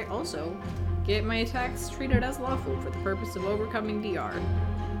uses, and I also get my attacks treated as lawful for the purpose of overcoming DR.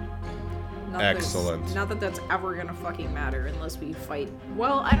 Excellent. Not that that's ever gonna fucking matter unless we fight.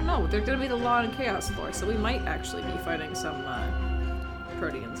 Well, I don't know. There's gonna be the Law and Chaos floor, so we might actually be fighting some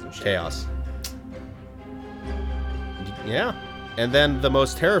Proteans and shit. Chaos. Yeah. And then the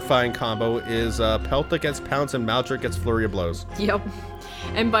most terrifying combo is Pelta gets pounce and Maldrick gets flurry of blows. Yep.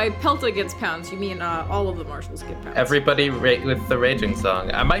 And by Pelta gets pounds, you mean all of the marshals get pounds. Everybody with the raging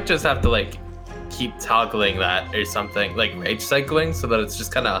song. I might just have to keep toggling that or something, like rage cycling, so that it's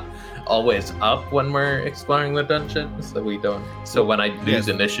just kind of always up when we're exploring the dungeon, so when I lose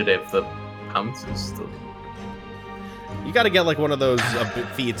initiative, the pounce is still. You gotta get one of those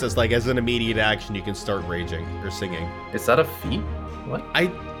feats as as an immediate action you can start raging or singing. Is that a feat? What?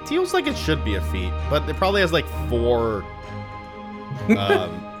 Feels like it should be a feat, but it probably has 4.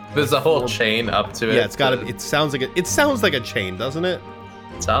 There's a whole chain up to it. Yeah, it's gotta. It sounds like a chain, doesn't it?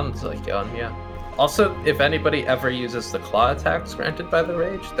 Sounds like one, yeah. Also, if anybody ever uses the claw attacks granted by the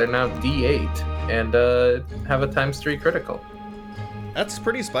rage, they're now D8 and have a ×3 critical. That's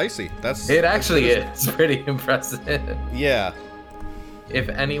pretty spicy. It actually is pretty impressive. Yeah. If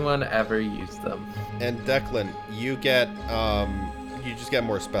anyone ever used them. And Declan, you get you just get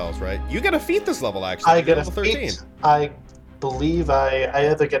more spells, right? You get a feat this level actually. I get level a 13. feat. I believe I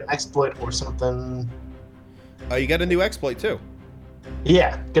either get an exploit or something. Oh, you get a new exploit too.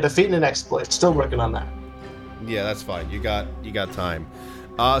 Yeah, get a feat and an exploit. Still working on that. Yeah, that's fine. You got time.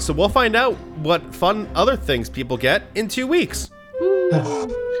 So we'll find out what fun other things people get in 2 weeks.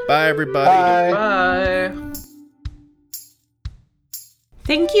 Bye, everybody. Bye.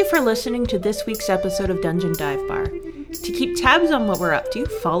 Thank you for listening to this week's episode of Dungeon Dive Bar. To keep tabs on what we're up to,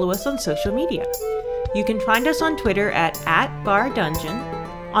 follow us on social media. You can find us on Twitter at @bardungeon,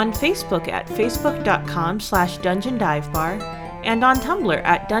 on Facebook at facebook.com/dungeondivebar, and on Tumblr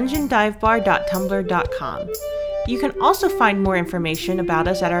at dungeondivebar.tumblr.com. You can also find more information about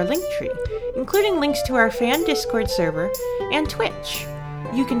us at our Linktree, including links to our fan Discord server and Twitch.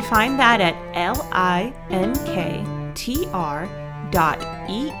 You can find that at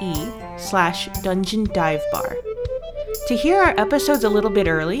linktr.ee/dungeondivebar. To hear our episodes a little bit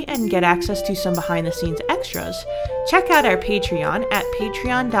early and get access to some behind-the-scenes extras, check out our Patreon at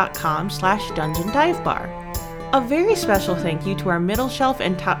patreon.com/dungeondivebar. A very special thank you to our middle shelf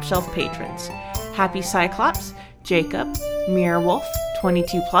and top shelf patrons, Happy Cyclops, Jacob, Mirrorwolf,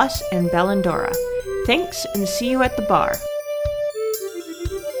 22+, and Bellandora. Thanks, and see you at the bar.